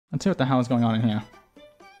Let's see what the hell is going on in here.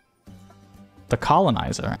 The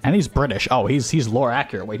colonizer, and he's British. Oh, he's lore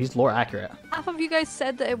accurate. Wait, he's lore accurate. Half of you guys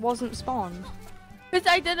said that it wasn't spawned. Because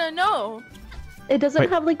I didn't know. It doesn't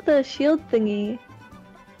have like the shield thingy.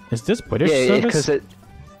 Is this British Yeah, service? because it.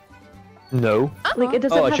 No. Like it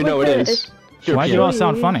doesn't Oh, have actually, like no, the, it is. Why do you all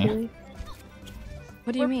sound funny? Usually.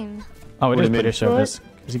 What do you mean? Oh, it What is do you British mean? service.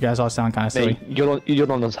 Because you guys all sound kind of silly. Mate, you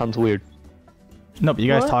don't understand weird. No, but you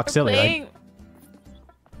guys What? talk silly. Like,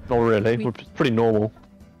 Not really. We're pretty normal.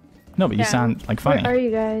 no, but you Yeah. sound like funny. Where are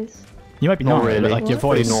you guys? You might be Not normal, really. but like your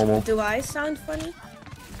Pretty voice. normal. Do I sound funny?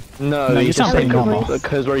 No, you you sound just pretty think normal.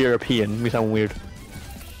 because we're European, we sound weird.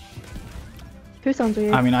 Who sounds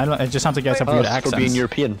weird? I mean, I don't. It just sounds like you guys have weird Us for accents, being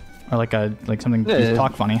European. or like something Yeah. you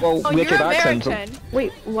talk funny. Well, Oh, we you're have accents. American.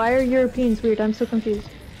 Wait, why are Europeans weird? I'm so confused.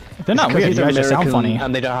 They're not It's 'cause weird. he's You guys just sound American funny.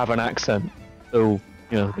 and they don't have an accent. So,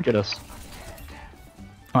 you know, get us.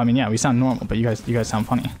 Oh, I mean, yeah, we sound normal, but you guys sound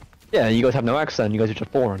funny. Yeah, you guys have no accent. You guys are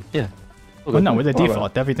just foreign. Yeah. Well, no, with the All right.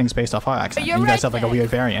 default, everything's based off our accent. you're And you guys right have like a then. weird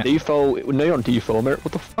variant. Default. No, you're on default. What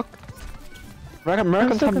the fuck?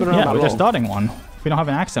 Americans so haven't been around Yeah, that we're just long. starting one. We don't have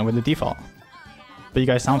an accent with the default. But you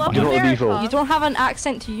guys sound I love funny. You know what America. default? You don't have an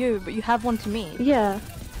accent to you, but you have one to me. Yeah.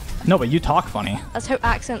 No, but you talk funny. That's how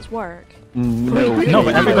accents work. No, No,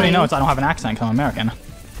 but everybody Really? knows I don't have an accent because I'm American.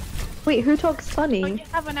 Wait, who talks Like, funny? you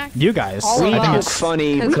have an accent. You guys. All we of I think talk us.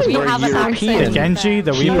 funny 'Cause because we we're have an European. it's accent. Genji,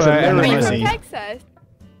 the He's Reaper, and the American. Are you Lizzie. from Texas?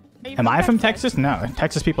 Are you Am I from Texas? No.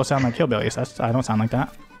 Texas people sound like hillbillies. I don't sound like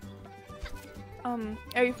that.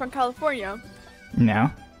 Are you from California? No.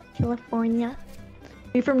 California.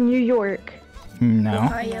 You from New York? No.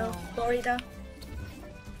 Ohio, Florida.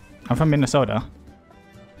 I'm from Minnesota.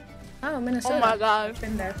 Oh, Minnesota. Oh my god.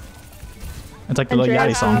 Been there. It's like the Lil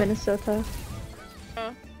Andrea's Yachty from song. Minnesota.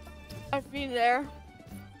 I've been there.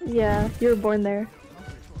 Yeah, you were born there.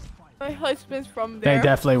 My husband's from They there.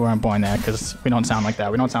 definitely weren't born there because we don't sound like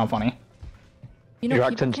that. We don't sound funny. You know, Your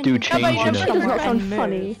people accents can do move change, from you one know. to That does not another sound and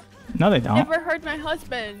funny. move. No, they don't. Never heard my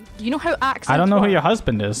husband. Do you know how accents I don't know who work? your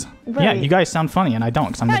husband is. Yeah, Right. you guys sound funny and I don't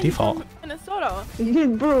because I'm Yeah, the he's default. from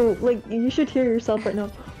Minnesota. Bro, like, you should hear yourself right now.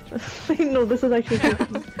 No, this is actually true.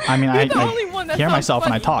 I mean, You're the only I one that hear sounds myself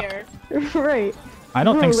when I funny talk. here. Right. I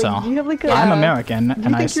don't Bro, think like, so. you have like a... I'm American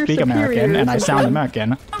and I think you're speak American superior and I to sound them?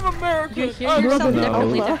 American. I'm American. You hear I'm yourself No.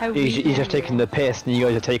 differently to No. how we He's just taking the piss and you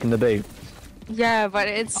guys are taking the bait. Yeah, but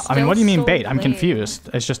it's I mean, what do you mean still bait? I'm lame. confused.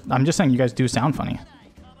 I'm just saying you guys do sound funny.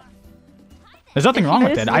 There's nothing wrong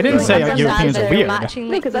with I it. just I didn't don't say understand Europeans that are they're weird. matching,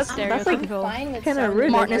 No, like, 'cause the that's, like, stereotypical Fine with kinda sounding rude,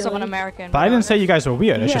 smartness of actually. an American. But I didn't say you guys were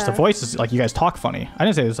weird. It's just the Yeah. voice is like you guys talk funny. I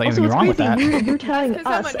didn't say there's like Also, anything it's wrong with crazy. that. You're telling Because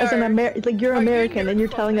I'm us a as an nerd. like you're Are you American and you're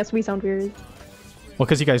nerd? telling us we sound weird. Well,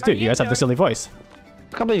 because you guys do. Are You you guys have the nerd? silly voice.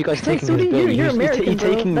 I can't believe you guys are Wait, taking so do his you? bait. You're He's American, bro.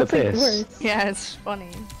 taking the That's like piss. worse. Yeah, it's funny.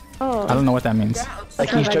 Oh. I don't know what that means. Like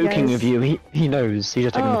he's Alright, joking guys. with you. He knows. He's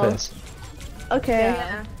just taking Oh. the piss. Okay.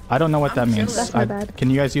 Yeah. I don't know what that I'm means. That's my bad. Can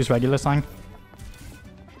you guys use regular slang?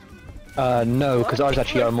 No, because ours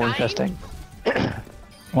actually are more Fine. interesting.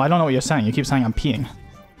 Well, I don't know what you're saying. You keep saying I'm peeing,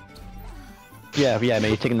 Yeah, mate,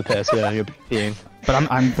 you're taking the piss. Yeah, you're peeing. but I'm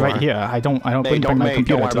right Alright. here. I don't Mate, wouldn't bring my don't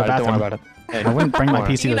computer worry to the about it. Don't worry bathroom. about it. I wouldn't bring my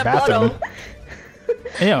Alright. PC to In the a bathroom. bottle.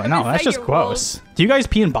 Ew, no, that's just 7-year-old. gross. Do you guys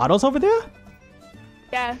pee in bottles over there?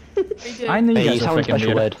 Yeah, we do. I knew Hey, you you guys were sound freaking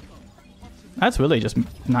special weird. ed. That's really just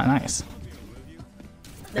not nice.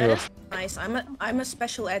 That is nice. I'm a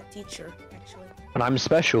special ed teacher, actually. And I'm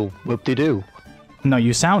special. Whoop-de-doo. No,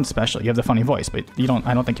 you sound special. You have the funny voice, but you don't.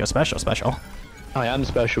 I don't think you're special. I am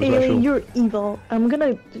special. Alien, you're evil. I'm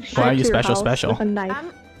gonna shoot Why are you your special, house special? with a knife.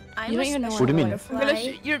 I'm You a don't even know special what do you mean? I'm butterfly. gonna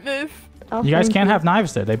shoot your move. I'll You guys find can't have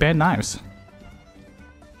knives there. They ban knives.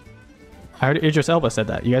 I heard Idris Elba said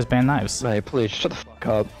that. You guys ban knives. Mate, please shut the fuck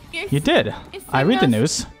up. You did. I read the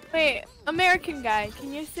news. Wait, American guy,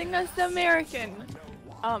 can you sing us the American?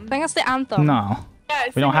 Sing us the anthem. No. Yeah,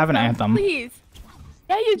 We don't sing have us an that, anthem. Please.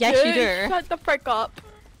 Yeah, you Yes, do. you do. Shut the frick up.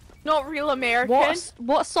 Not real American.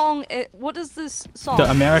 What song? What does this song? The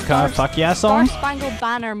America Fuck Yeah song? Star Spangled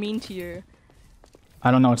Banner mean to you?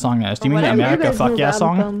 I don't know what song it is. Do you mean the You America guys know Fuck Yeah the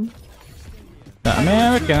song? anthem. The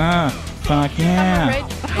America Fuck Yeah.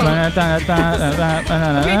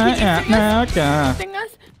 America. Sing us.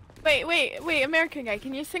 Wait, American guy,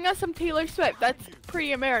 can you sing us some Taylor Swift? That's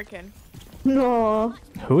pretty American. No.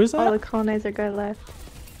 Who is Oh, the that? colonizer guy left.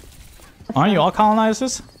 Aren't you all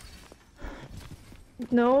colonizers?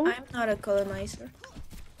 No. I'm not a colonizer.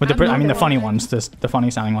 With the I'm Brit, I not mean the one. funny ones, the funny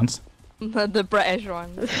sounding ones. The British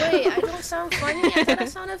one. Wait, I don't sound funny. I thought I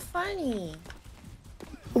sounded funny.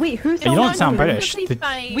 Wait, who's You don't sound funny? British. Perfectly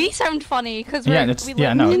fine. We sound funny because Yeah, we it's live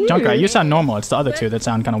yeah in no, Weird. Junker, you sound normal. It's the other two that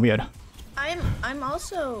sound kind of weird. I'm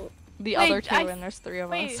also the Wait, other two, and there's 3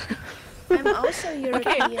 of us. Wait. I'm also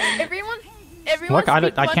European. Everyone What? I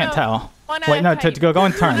speak can't one tell. one Wait, at no, a time. go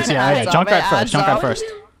in turns. Yeah, Adds up, Junkrat it first. adds Junkrat up. first.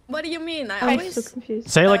 What do you mean? I I'm always. so confused.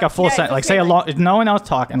 Say like a full Yeah, sentence. Like it's say a okay, long. No one else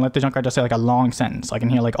talk, and let the Junkrat just say like a long sentence. So I can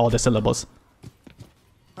hear like all the syllables.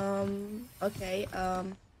 Okay.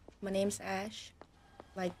 My name's Ash.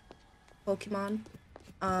 Like Pokemon.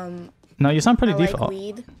 No, you sound pretty I like default.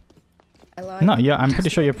 weed. I like. No, yeah, I'm pretty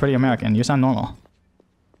sure you're pretty American. You sound normal.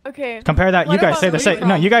 Okay. Compare that. You What guys about say the where same. you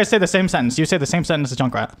No, from? you guys say the same sentence. You say the same sentence as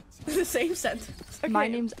Junkrat. the same sentence. Okay, My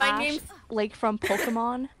name's my Ash, name's like from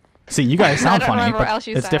Pokemon. See, you guys I sound don't funny, remember but what else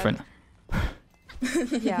you it's said. different.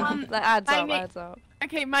 Yeah, that adds my up, na- adds up.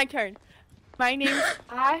 Okay, my turn. My name's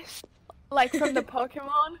Ash, like from the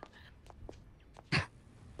Pokemon.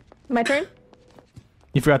 My turn?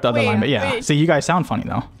 You forgot the other Wait, line, but yeah. wait. See, you guys sound funny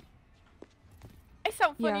though. I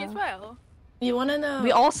sound funny Yeah. as well. You wanna know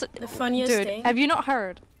We all s- the funniest Dude, thing? have you not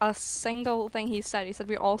heard a single thing he said? He said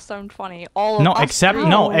we all sound funny. All of No, us except three.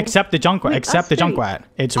 no, No. except the Junkrat. Wait, Except us the three. Junkrat.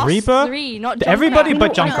 It's Us Reaper. three, not Everybody Junkrat.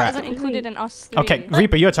 but No, Junkrat. It isn't included in us three. Okay,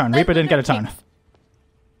 Reaper, your turn. Reaper didn't get a turn.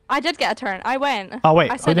 I did get a turn. I went. Oh,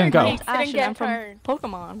 wait, I who said didn't my go? name's Didn't Ash and get I'm a from turn.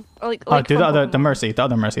 Pokemon. Or like, Oh, like do from the Pokemon. Mercy, the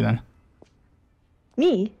other Mercy then.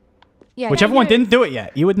 Me? Yeah, Whichever yeah, one you- didn't do it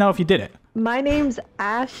yet. You would know if you did it. My name's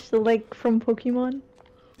Ash, like from Pokemon.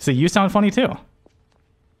 See, you sound funny too.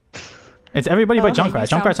 It's everybody but Oh, you Junkrat.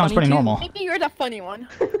 sound Junkrat sounds funny pretty too. normal. Maybe you're the funny one.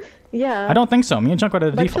 Yeah. I don't think so. Me and Junkrat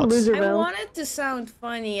are the Bunch of defaults. loser I Bill. wanted to sound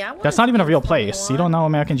funny. I That's wanted not to even a be real the place. funny You don't one. know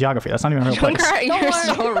American geography. That's not even a real place. Junkrat, you're worry.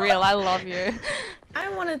 so real. I love you. I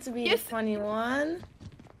wanted to be Yes. the funny one.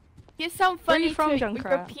 You sound Where are funny you from, to Junkrat?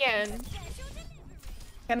 European.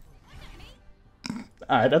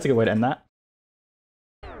 Alright, that's a good way to end that.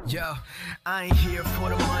 Yo, I ain't here for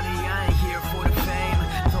the money, I ain't here for the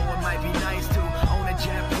fame. Though it might be nice to own a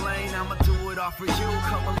jet plane, I'ma do it all for you.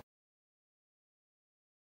 Come